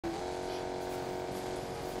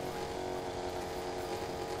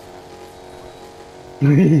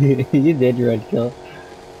You did roadkill.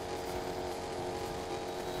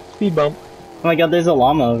 Speed bump. Oh my god, there's a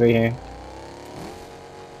llama over here.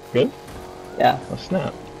 Good? Yeah. Oh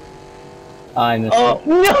snap. Oh, I missed Oh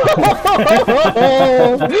it.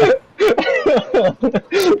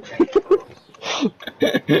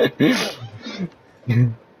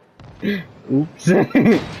 Oops.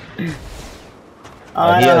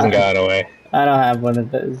 Oh, he hasn't gotten away. I don't have one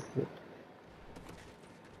of those.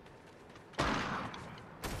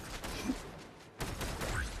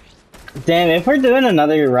 Damn, if we're doing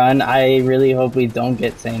another run, I really hope we don't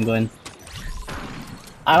get sanguine.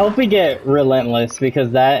 I hope we get relentless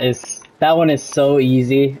because that one is so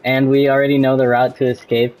easy and we already know the route to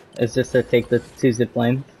escape. It's just to take the 2 zip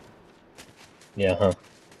lanes. Yeah, huh?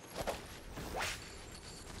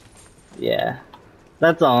 Yeah.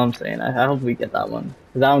 That's all I'm saying. I hope we get that one.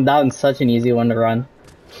 That one's such an easy one to run.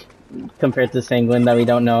 Compared to Sanguine that we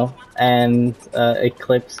don't know. And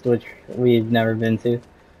Eclipse, which we've never been to.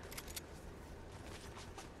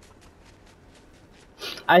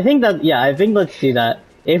 I think let's do that.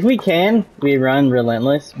 If we can, we run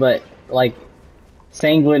Relentless, but like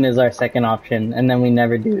Sanguine is our second option, and then we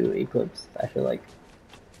never do Eclipse, I feel like.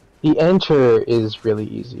 The enter is really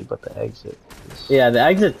easy, but the exit is... Yeah, the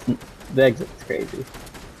exit's crazy.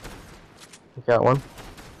 You got one?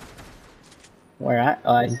 Where at?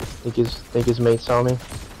 Oh, I think his mate saw me.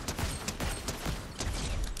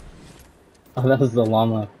 Oh, that was the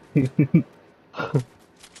llama.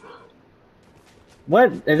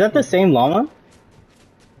 What? Is that the same llama?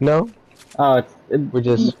 No. Oh, We're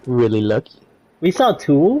just really lucky. We saw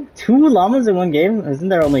two llamas in one game? Isn't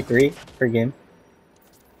there only 3 per game?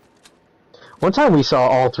 One time we saw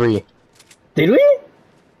all 3. Did we?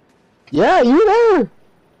 Yeah, you were there!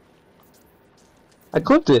 I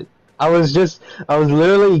clipped it. I was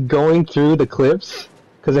literally going through the clips,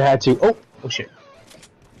 because I had to. Oh shit.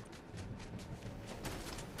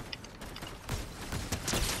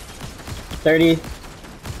 $30.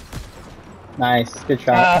 Nice, good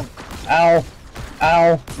shot. Ow.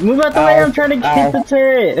 Ow. Move out the way, I'm trying to hit the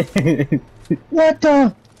turret! What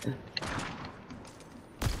the?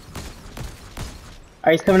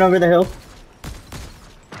 Alright, he's coming over the hill.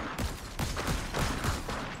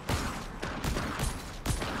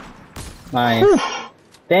 Nice.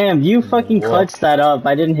 Damn, you fucking clutched that up.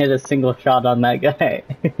 I didn't hit a single shot on that guy.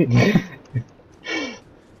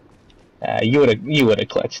 You would've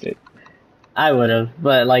clutched it. I would've,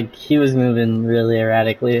 but like, he was moving really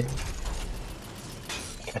erratically.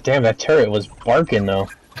 God damn, that turret was barking though.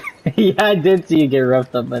 Yeah, I did see you get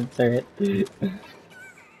roughed up that turret.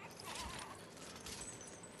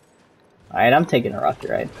 Alright, I'm taking a rocket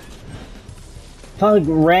ride. Fuck,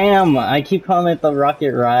 Ram! I keep calling it the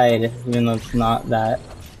rocket ride, even though it's not that.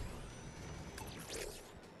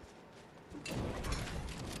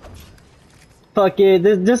 Fuck it,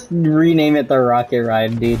 just rename it the rocket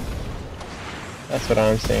ride, dude. That's what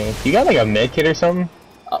I'm saying. You got like a med kit or something?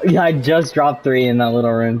 Yeah, I just dropped 3 in that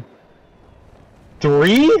little room.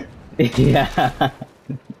 3? Yeah.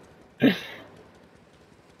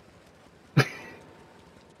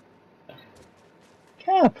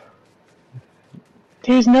 Cap.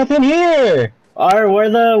 There's nothing here. Where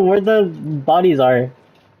the bodies are.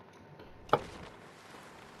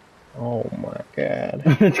 Oh my god.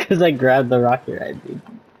 It's because I grabbed the rocket ride, dude.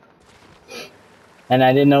 And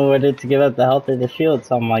I didn't know whether to give up the health or the shield,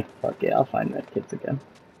 so I'm like, fuck it, I'll find medkits again.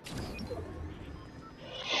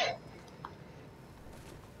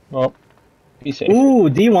 Well, be safe. Ooh,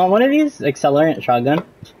 do you want one of these? Accelerant shotgun.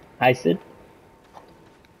 Heisted.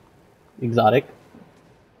 Exotic.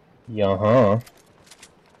 Yeah-huh.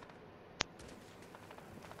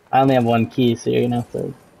 I only have 1 key, so you're gonna have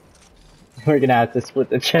to... We're gonna have to split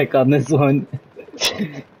the check on this one.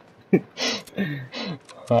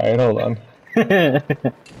 Alright, hold on.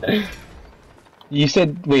 You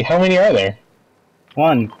said, wait, how many are there?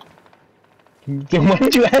 1. Then why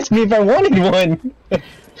did you ask me if I wanted one?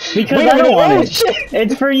 Because wait, I don't want it.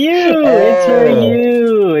 It's for you! It's for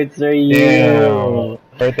you! It's for you! Damn.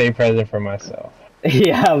 Birthday present for myself.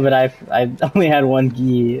 Yeah, but I only had 1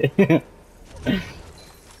 key. There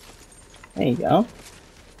you go.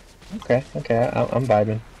 Okay, I'm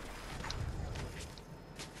vibing.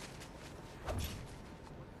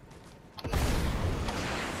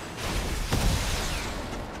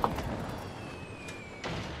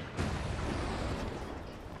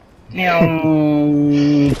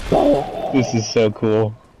 This is so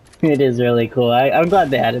cool. It is really cool. I'm glad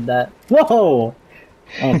they added that. Whoa!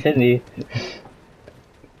 Almost hit me.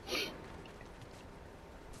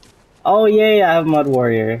 Oh yay, I have Mud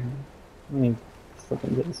Warrior. Let me slip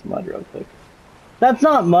into this mud real quick. That's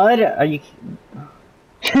not mud! Are you...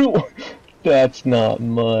 That's not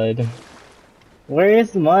mud. Where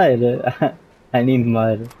is mud? I need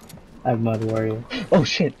mud. I have mud warrior. Oh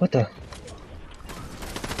shit, what the?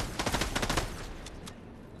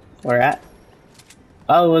 Where at?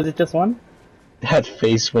 Oh, was it just one? That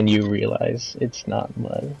face when you realize it's not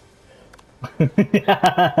mud.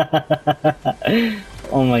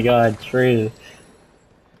 Oh my god, true.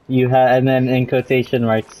 You have, and then in quotation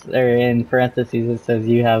marks, or in parentheses, it says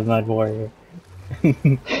you have mud warrior. Could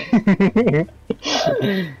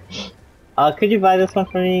you buy this one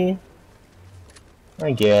for me?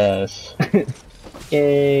 I guess.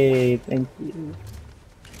 Yay, thank you.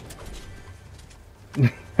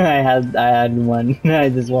 I had one. I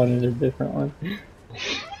just wanted a different one.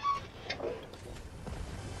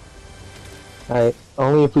 Alright,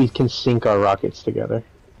 only if we can sync our rockets together.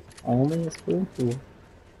 Only a spoonful.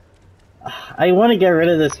 I want to get rid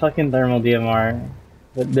of this fucking thermal DMR,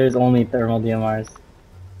 but there's only thermal DMRs.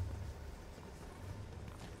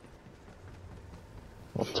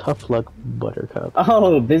 Well, tough luck, Buttercup.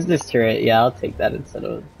 Oh, business turret. Yeah, I'll take that instead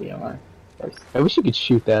of DMR. First. I wish you could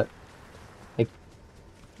shoot that. Like,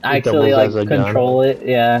 Actually, like, control it,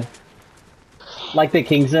 yeah. Like the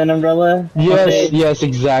Kingsman umbrella? Yes, yes,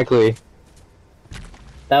 exactly.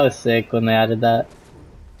 That was sick when they added that.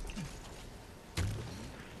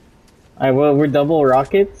 Alright, well, we're double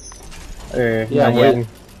rockets? Or yeah, I'm waiting.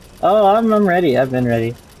 Oh, I'm ready. I've been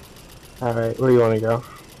ready. Alright, where do you want to go?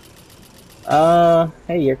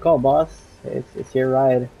 Hey, your call, boss. It's your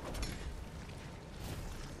ride.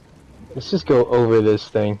 Let's just go over this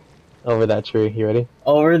thing. Over that tree. You ready?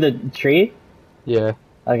 Over the tree? Yeah.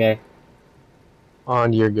 Okay.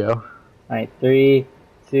 On your go. Alright, 3,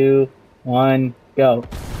 2, 1, go.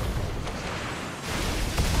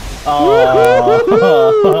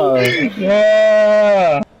 Oh!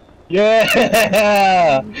 Yeah!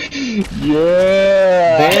 Yeah!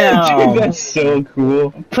 Yeah! Damn! Dude, that's so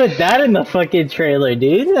cool. Put that in the fucking trailer,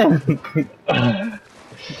 dude! That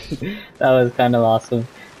was kind of awesome.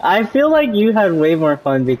 I feel like you had way more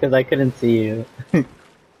fun because I couldn't see you.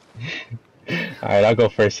 Alright, I'll go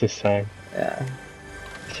first this time. Yeah.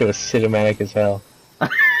 It was cinematic as hell.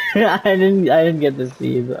 I didn't get to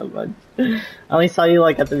see you that much. I only saw you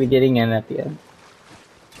like at the beginning and at the end.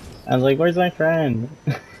 I was like, where's my friend?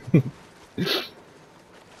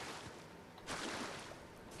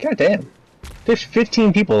 God damn. There's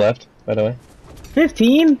 15 people left, by the way.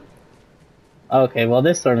 15? Okay, well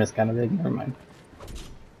this storm is kind of big, never mind.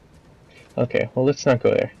 Okay, well let's not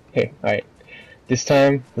go there. Okay, alright. This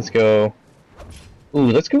time, let's go...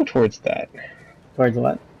 Ooh, let's go towards that. Towards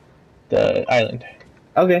what? The island.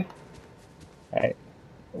 Okay. Alright.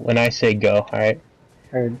 When I say go, alright?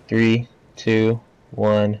 Heard. 3, 2,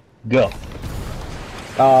 1, go.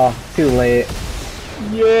 Oh, too late.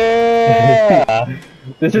 Yeah!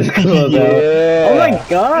 This is cool though. Yeah. Oh my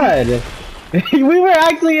god! We were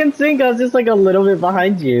actually in sync, I was just like a little bit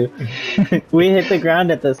behind you. We hit the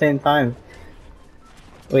ground at the same time.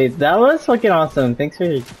 Wait, that was fucking awesome. Thanks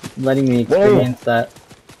for letting me experience that.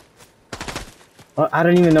 Oh, I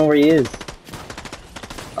don't even know where he is.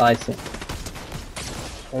 Oh, I see.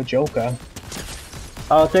 Oh, Joker.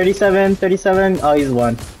 Oh, 37, 37. Oh, he's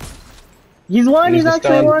one. He's one, he's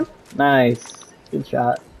actually one. Nice. Good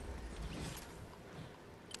shot.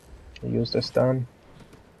 Use the stun.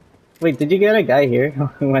 Wait, did you get a guy here?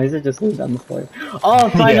 Why is it just laid on the floor? Oh,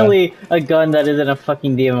 finally a gun that isn't a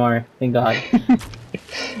fucking DMR. Thank God.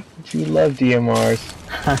 You love DMRs.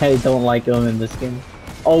 I don't like them in this game.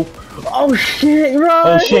 Oh, oh shit, run!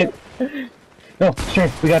 Oh shit! No, sure,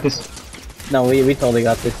 we got this. No, we totally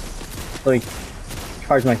got this. Let me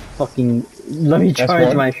charge my fucking. Let me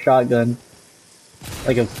charge my shotgun.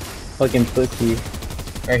 Like a fucking pussy.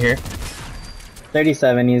 Right here.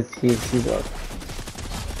 37. He's low.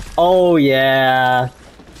 Oh yeah,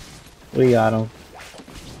 we got him.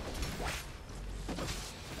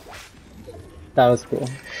 That was cool.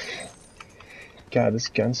 God, this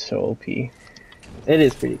gun's so OP. It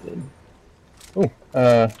is pretty good. Oh,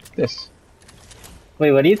 this.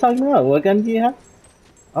 Wait, what are you talking about? What gun do you have?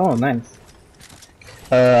 Oh, nice.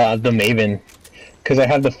 The Maven. Cause I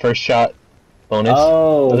have the first shot bonus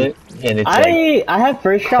with it, and it's I have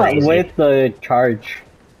first shot with the charge.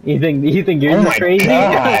 You think yours is crazy?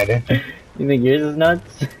 God. You think yours is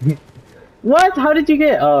nuts? What? How did you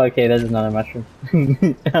get? Oh, okay, that's another mushroom.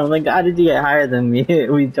 I'm like, how did you get higher than me?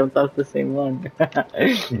 We jumped off the same one.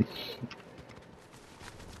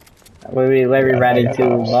 Were we riding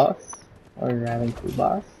to boss? Or we riding to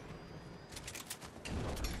boss?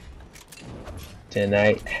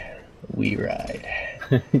 Tonight, we ride.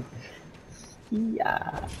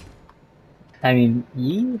 Yeah. I mean,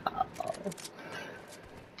 yeehaw.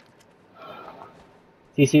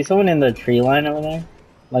 Do you see someone in the tree line over there?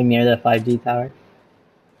 Like near the 5G tower?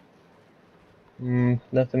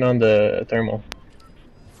 Nothing on the thermal.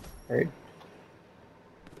 Heard.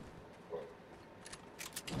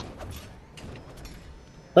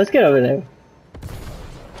 Let's get over there.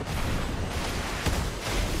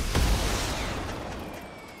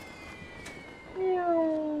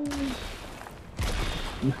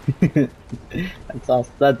 That's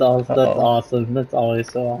awesome. That's awesome. That's awesome. That's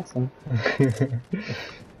always so awesome.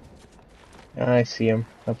 I see him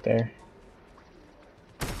up there.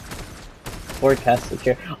 Forecast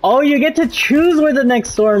secure. Oh, you get to choose where the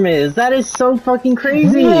next storm is. That is so fucking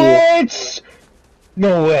crazy. What?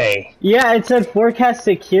 No way. Yeah, it said forecast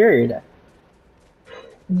secured.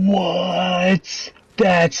 What?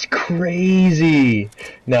 That's crazy.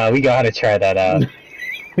 No, we gotta try that out.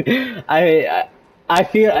 I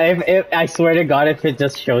feel I swear to God, if it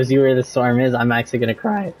just shows you where the storm is, I'm actually gonna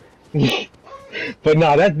cry. But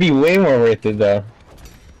no, that'd be way more worth it though.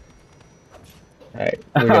 Alright,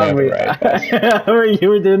 we're gonna have a ride past. You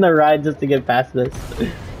were doing the ride just to get past this.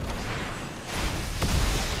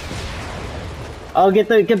 Oh, get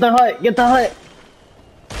the hut! Get the hut!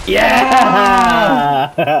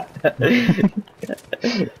 Yeah!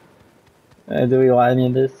 Do we want any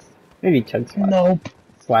of this? Maybe chug swap. Nope.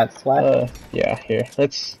 Swap, swap. Yeah. Here,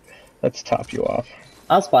 let's top you off.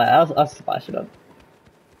 I'll splash it up.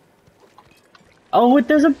 Oh, wait,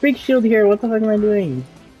 there's a big shield here. What the fuck am I doing?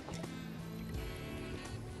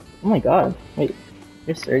 Oh my god. Wait,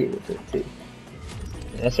 you're sturdy with it too.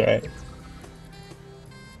 That's alright.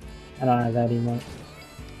 I don't have that anymore.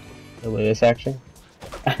 The latest action?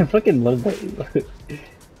 I fucking love that emote.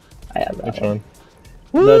 I have that. Which one?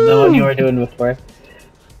 The one you were doing before.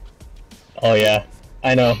 Oh yeah,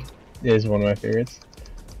 I know. It is one of my favorites.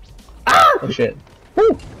 Ah! Oh shit.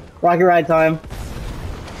 Woo! Rocket ride time.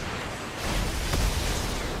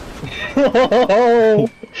 Oh,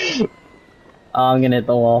 I'm gonna hit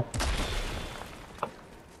the wall.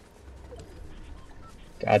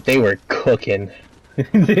 God, they were cooking.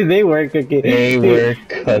 They were cooking. They were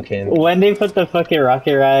cooking. When they put the fucking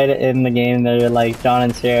rocket ride in the game, they were like, John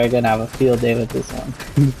and Sarah are gonna have a field day with this one.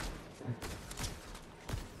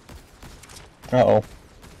 Uh-oh.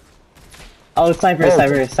 Oh, sniper, Oh.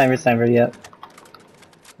 sniper, yep.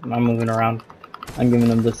 I'm moving around. I'm giving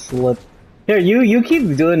them the slip. Here, you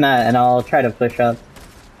keep doing that and I'll try to push up.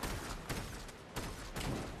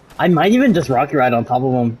 I might even just rocket ride on top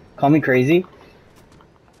of them. Call me crazy.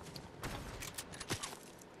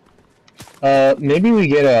 Maybe we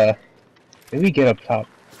get up top.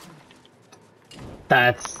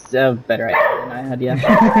 That's a better idea than I had, yeah.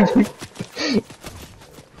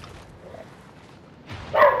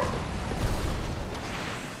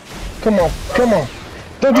 Come on, come on!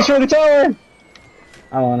 Don't destroy the tower!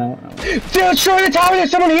 I won't. Don't destroy the tower! There's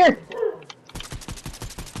someone here!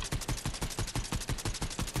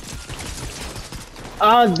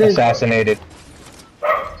 Oh, there's Assassinated.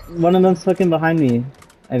 one of them's fucking behind me,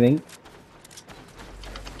 I think.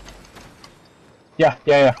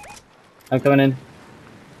 Yeah. I'm coming in.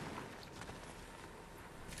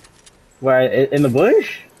 Where? In the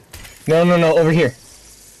bush? No, over here.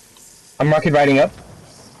 I'm rocket riding up.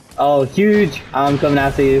 Oh, huge! I'm coming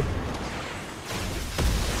after you.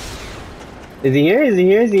 Is he here? Is he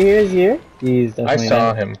here? He's I definitely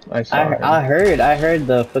saw there. him. I saw him. I heard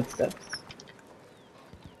the footsteps.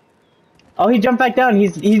 Oh, he jumped back down.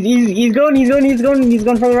 He's going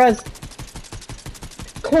for the res.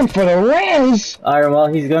 Going for the res! Alright, well,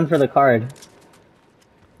 he's going for the card.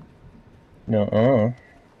 No.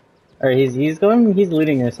 Or he's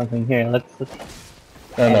looting or something. Here, let's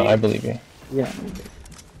No, I believe you. yeah.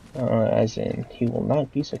 As in, he will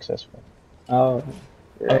not be successful. Oh.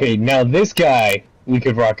 Right. Okay, now this guy, we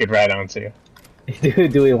could rocket right onto.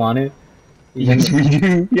 Do we want to? Yes, we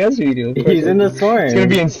do. Yes, we do. He's in the storm. It's gonna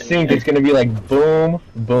be in sync. It's gonna be like boom,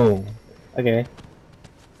 boom. Okay. I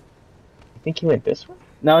think he went this way.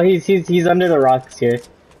 No, he's under the rocks here.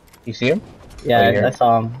 You see him? Yeah, Right here? I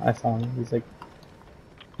saw him.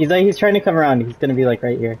 He's trying to come around. He's gonna be like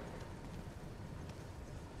right here.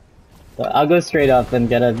 So I'll go straight up and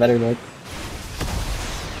get a better look.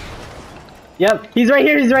 Yep, he's right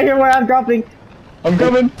here where I'm dropping. I'm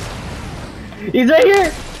coming. He's right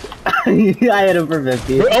here. I hit him for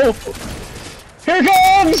 50. Oh! Here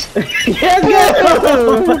comes! Let's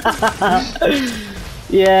go!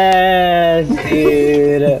 Yes,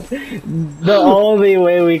 dude. The only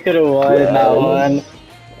way we could have won that one.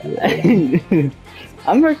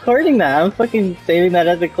 I'm recording that. I'm fucking saving that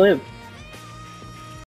as a clip.